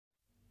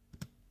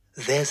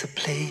There's a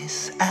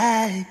place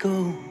I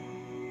go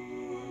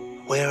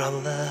where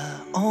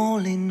Allah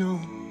only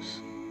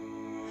knows.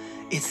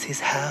 It's His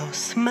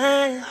house,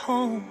 my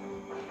home,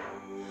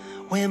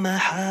 where my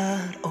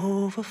heart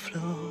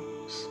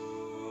overflows.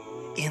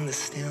 In the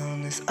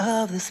stillness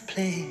of this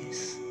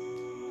place,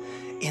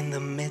 in the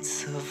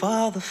midst of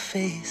all the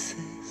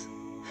faces,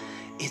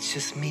 it's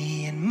just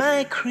me and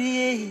my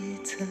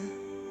Creator,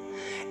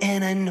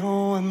 and I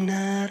know I'm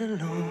not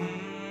alone.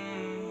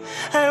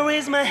 I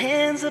raise my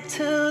hands up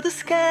to the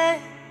sky.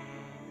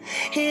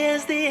 He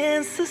has the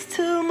answers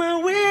to my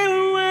where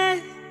and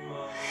why.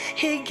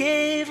 He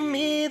gave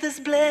me this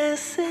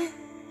blessing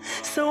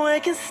so I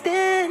can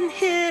stand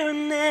here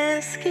and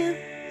ask Him,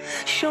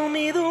 show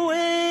me the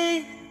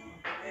way,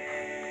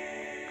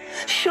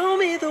 show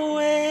me the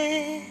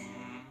way.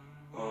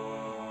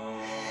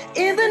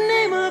 In the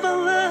name of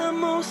Allah,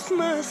 most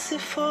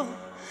merciful,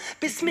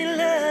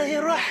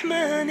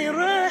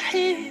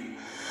 Bismillahirrahmanirrahim.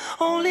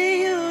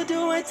 Only you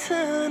do I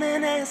turn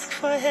and ask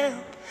for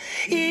help.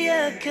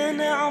 إياك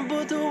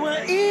نعبد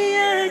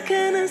وإياك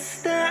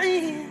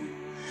نستعين.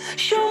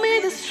 Show me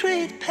the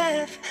straight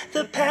path,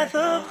 the path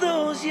of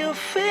those you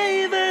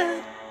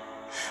favored.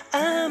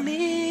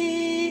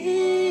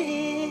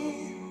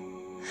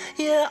 Ameen.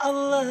 Ya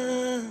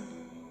Allah,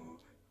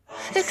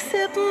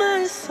 accept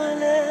my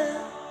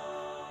salah.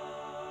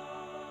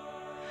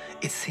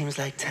 It seems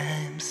like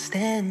time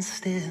stands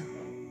still.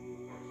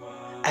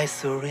 I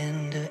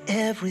surrender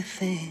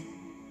everything,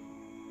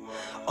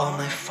 all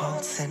my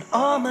faults and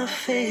all my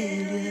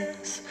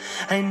failures.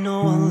 I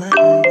know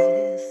Allah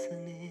is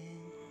listening,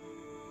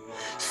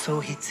 so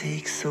He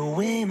takes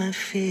away my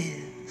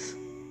fears,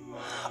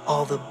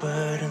 all the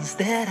burdens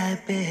that I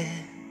bear,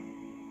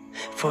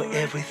 for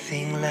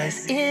everything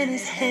lies in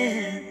His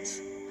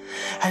hands.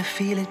 I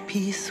feel at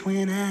peace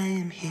when I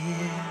am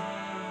here.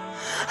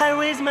 I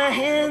raise my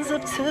hands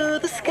up to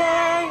the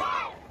sky.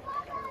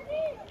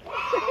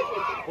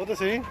 What is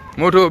he?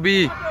 Moto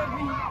B.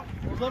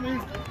 What's that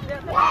mean?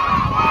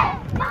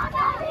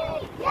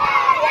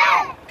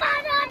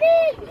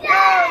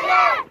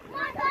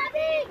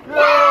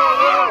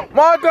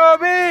 Moto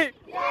B.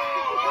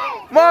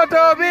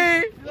 Moto B.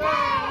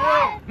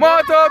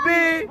 Moto B. Moto B.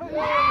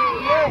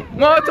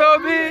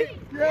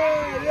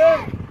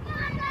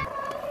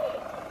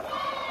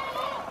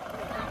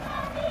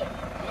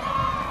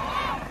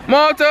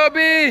 Moto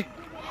B.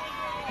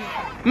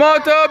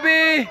 Moto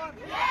B.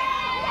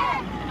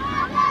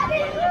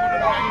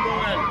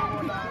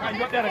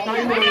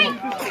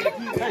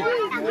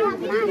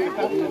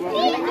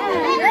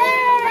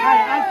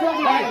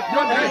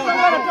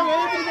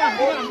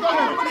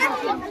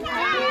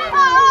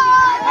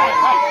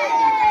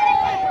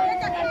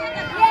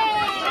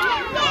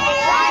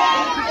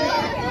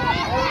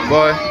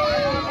 Boy,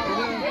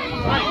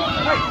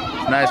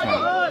 nice man.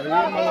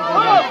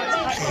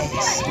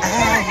 Place I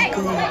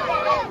go where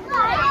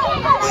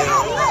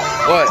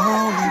What?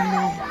 Allah only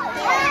knows.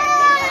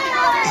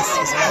 It's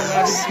His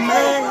house, my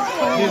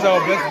home, He's our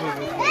best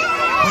business.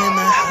 where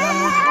my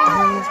heart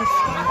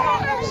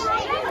overflows.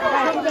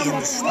 In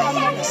the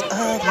stillness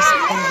of His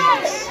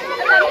place, in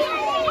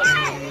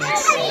the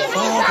midst of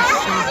all the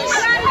faces,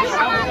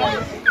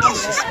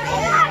 it's just me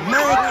and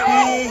my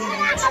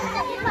Creator,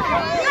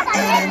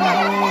 and I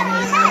know I'm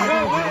not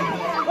alone.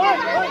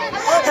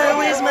 I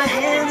raise my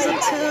hands up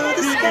to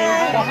the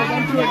sky.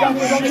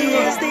 He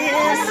has the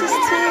answers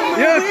to my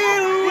where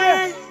and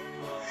why.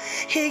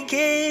 He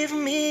gave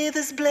me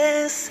this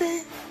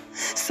blessing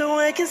so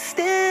I can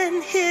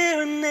stand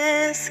here and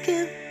ask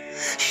Him,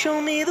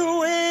 show me the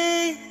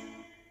way,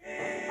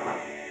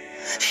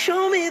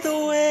 show me the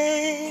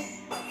way.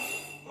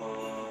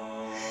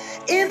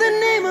 In the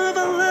name of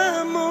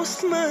Allah,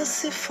 most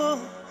merciful,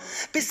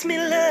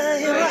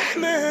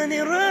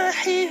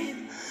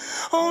 Bismillahirrahmanirrahim.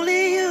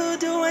 Only you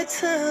do I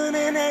turn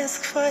and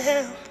ask for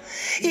help.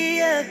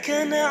 إياك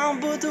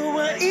نعبد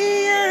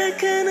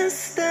وإياك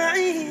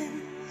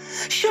نستعين.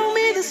 Show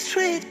me the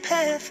straight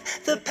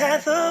path, the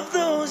path of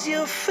those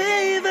you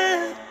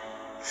favored.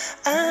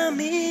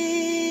 Ameen.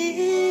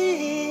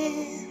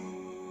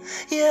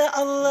 Ya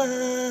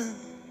Allah,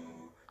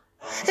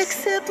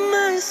 accept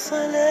my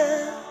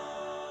salah.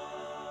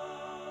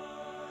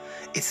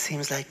 It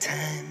seems like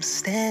time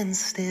stands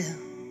still.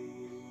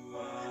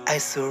 I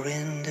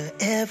surrender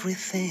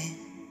everything,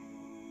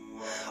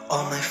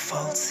 all my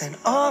faults and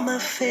all my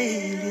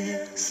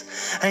failures.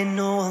 I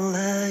know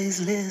Allah is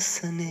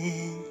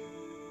listening,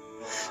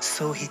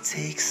 so He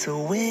takes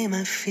away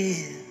my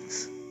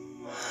fears,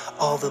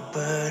 all the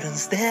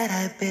burdens that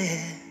I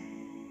bear,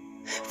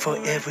 for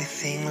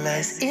everything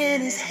lies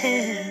in His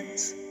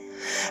hands.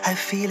 I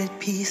feel at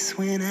peace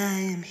when I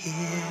am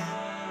here.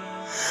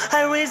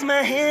 I raise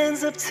my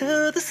hands up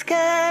to the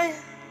sky,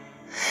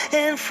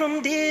 and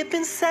from deep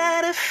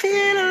inside I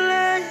feel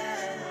alive.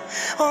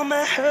 All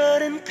my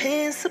hurt and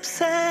pain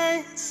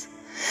subsides,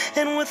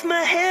 and with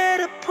my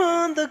head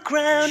upon the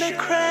ground I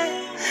cry,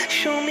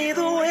 show me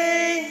the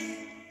way,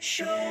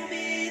 show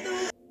me the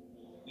way.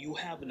 You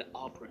have an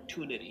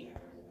opportunity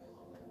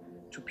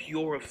to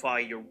purify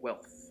your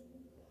wealth,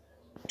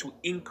 to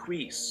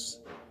increase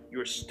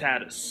your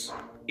status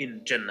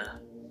in Jannah,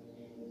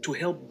 to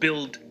help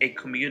build a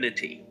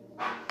community,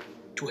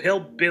 to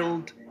help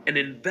build an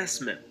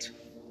investment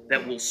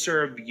that will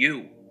serve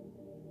you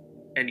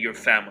and your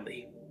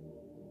family.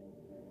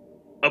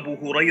 Abu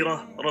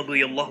Hurairah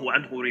radiyallahu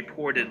anhu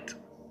reported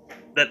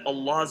that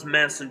Allah's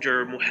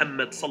Messenger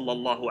Muhammad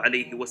sallallahu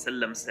alayhi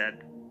wasallam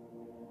said,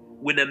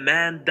 when a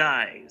man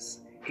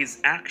dies,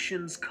 his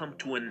actions come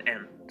to an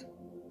end,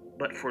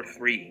 but for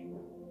three.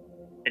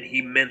 And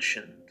he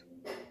mentioned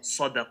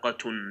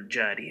sadaqatun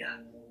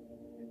jariyah,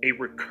 a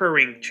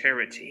recurring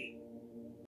charity